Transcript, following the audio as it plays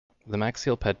The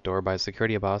Maxseal Pet Door by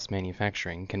Security Boss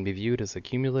Manufacturing can be viewed as a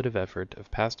cumulative effort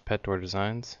of past pet door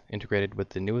designs integrated with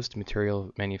the newest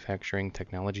material manufacturing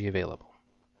technology available.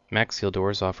 Maxseal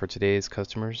doors offer today's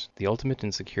customers the ultimate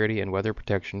in security and weather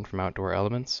protection from outdoor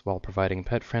elements while providing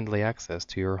pet-friendly access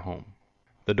to your home.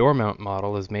 The door mount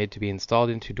model is made to be installed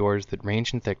into doors that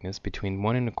range in thickness between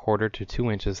 1 1/4 to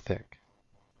 2 inches thick.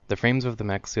 The frames of the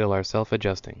Maxseal are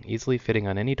self-adjusting, easily fitting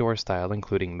on any door style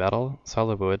including metal,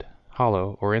 solid wood,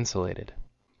 hollow, or insulated.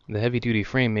 The heavy-duty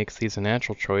frame makes these a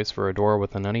natural choice for a door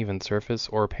with an uneven surface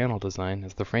or panel design,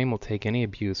 as the frame will take any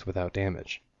abuse without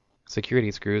damage.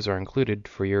 Security screws are included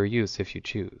for your use if you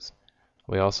choose.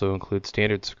 We also include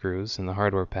standard screws in the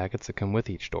hardware packets that come with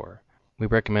each door. We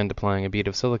recommend applying a bead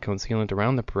of silicone sealant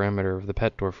around the perimeter of the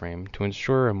pet door frame to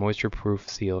ensure a moisture-proof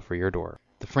seal for your door.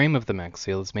 The frame of the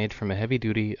Maxseal is made from a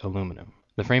heavy-duty aluminum.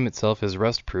 The frame itself is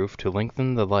rust-proof to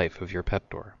lengthen the life of your pet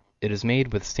door. It is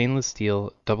made with stainless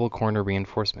steel double-corner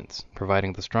reinforcements,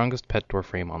 providing the strongest pet door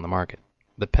frame on the market.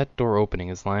 The pet door opening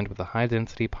is lined with a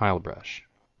high-density pile brush.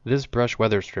 This brush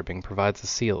weather stripping provides a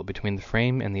seal between the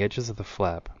frame and the edges of the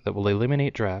flap that will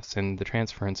eliminate drafts and the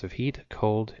transference of heat,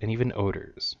 cold, and even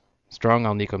odors. Strong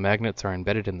Alnico magnets are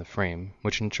embedded in the frame,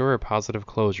 which ensure a positive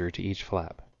closure to each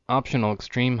flap. Optional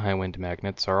extreme high wind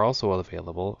magnets are also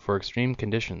available for extreme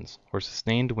conditions where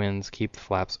sustained winds keep the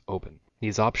flaps open.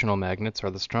 These optional magnets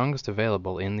are the strongest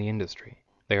available in the industry.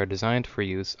 They are designed for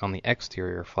use on the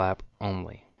exterior flap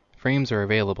only. Frames are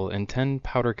available in 10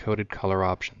 powder-coated color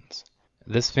options.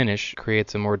 This finish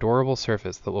creates a more durable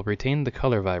surface that will retain the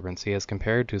color vibrancy as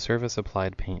compared to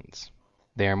surface-applied paints.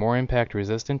 They are more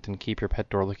impact-resistant and keep your pet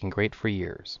door looking great for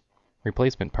years.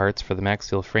 Replacement parts for the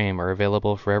Maxseal frame are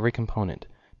available for every component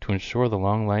to ensure the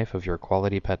long life of your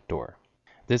quality pet door.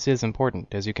 This is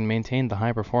important as you can maintain the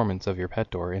high performance of your pet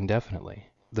door indefinitely.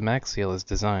 The Maxseal is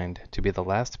designed to be the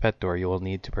last pet door you will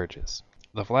need to purchase.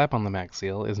 The flap on the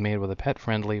Maxseal is made with a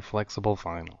pet-friendly flexible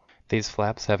vinyl. These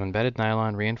flaps have embedded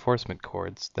nylon reinforcement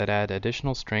cords that add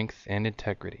additional strength and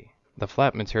integrity. The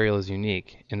flap material is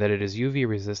unique in that it is UV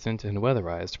resistant and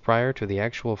weatherized prior to the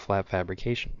actual flap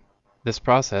fabrication. This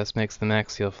process makes the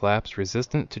Maxseal flaps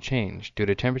resistant to change due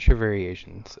to temperature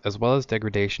variations, as well as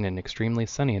degradation in extremely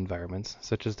sunny environments,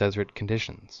 such as desert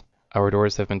conditions. Our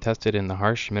doors have been tested in the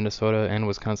harsh Minnesota and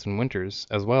Wisconsin winters,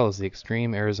 as well as the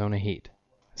extreme Arizona heat.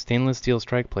 Stainless steel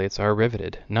strike plates are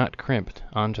riveted, not crimped,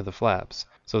 onto the flaps,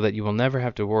 so that you will never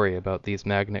have to worry about these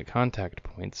magnet contact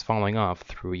points falling off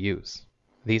through use.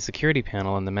 The security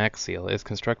panel on the Maxseal is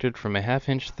constructed from a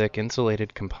half-inch thick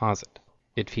insulated composite.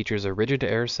 It features a rigid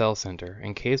air cell center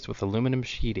encased with aluminum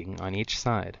sheeting on each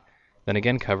side, then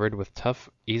again covered with tough,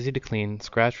 easy-to-clean,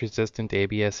 scratch-resistant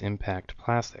ABS impact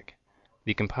plastic.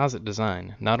 The composite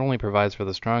design not only provides for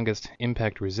the strongest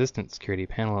impact-resistant security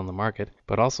panel on the market,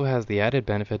 but also has the added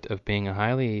benefit of being a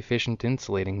highly efficient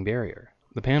insulating barrier.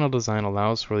 The panel design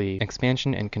allows for the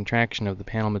expansion and contraction of the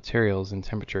panel materials in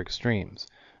temperature extremes,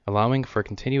 allowing for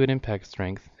continued impact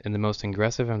strength in the most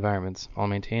aggressive environments while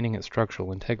maintaining its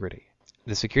structural integrity.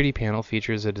 The security panel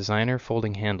features a designer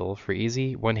folding handle for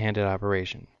easy, one-handed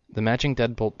operation. The matching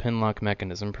deadbolt pin lock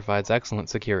mechanism provides excellent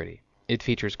security. It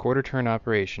features quarter-turn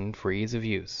operation for ease of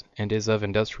use and is of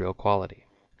industrial quality.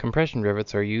 Compression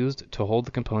rivets are used to hold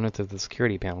the components of the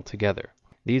security panel together.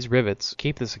 These rivets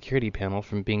keep the security panel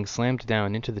from being slammed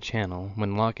down into the channel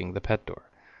when locking the pet door.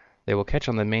 They will catch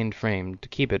on the main frame to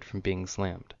keep it from being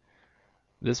slammed.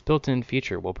 This built-in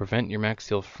feature will prevent your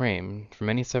Maxseal frame from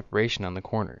any separation on the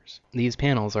corners. These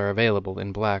panels are available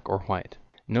in black or white.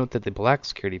 Note that the black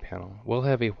security panel will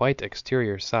have a white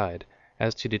exterior side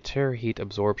as to deter heat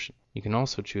absorption. You can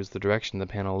also choose the direction the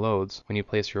panel loads when you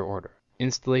place your order.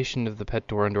 Installation of the pet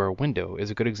door under a window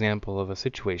is a good example of a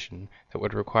situation that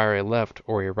would require a left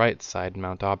or a right side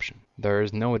mount option. There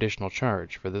is no additional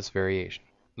charge for this variation.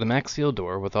 The Maxseal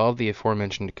door with all the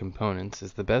aforementioned components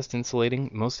is the best insulating,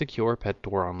 most secure pet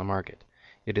door on the market.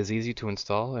 It is easy to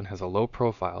install and has a low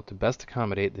profile to best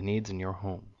accommodate the needs in your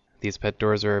home. These pet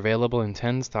doors are available in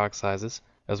 10 stock sizes,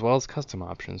 as well as custom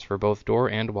options for both door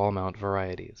and wall mount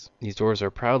varieties. These doors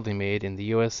are proudly made in the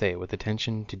USA with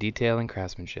attention to detail and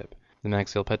craftsmanship. The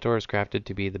Maxseal pet door is crafted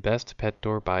to be the best pet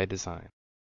door by design.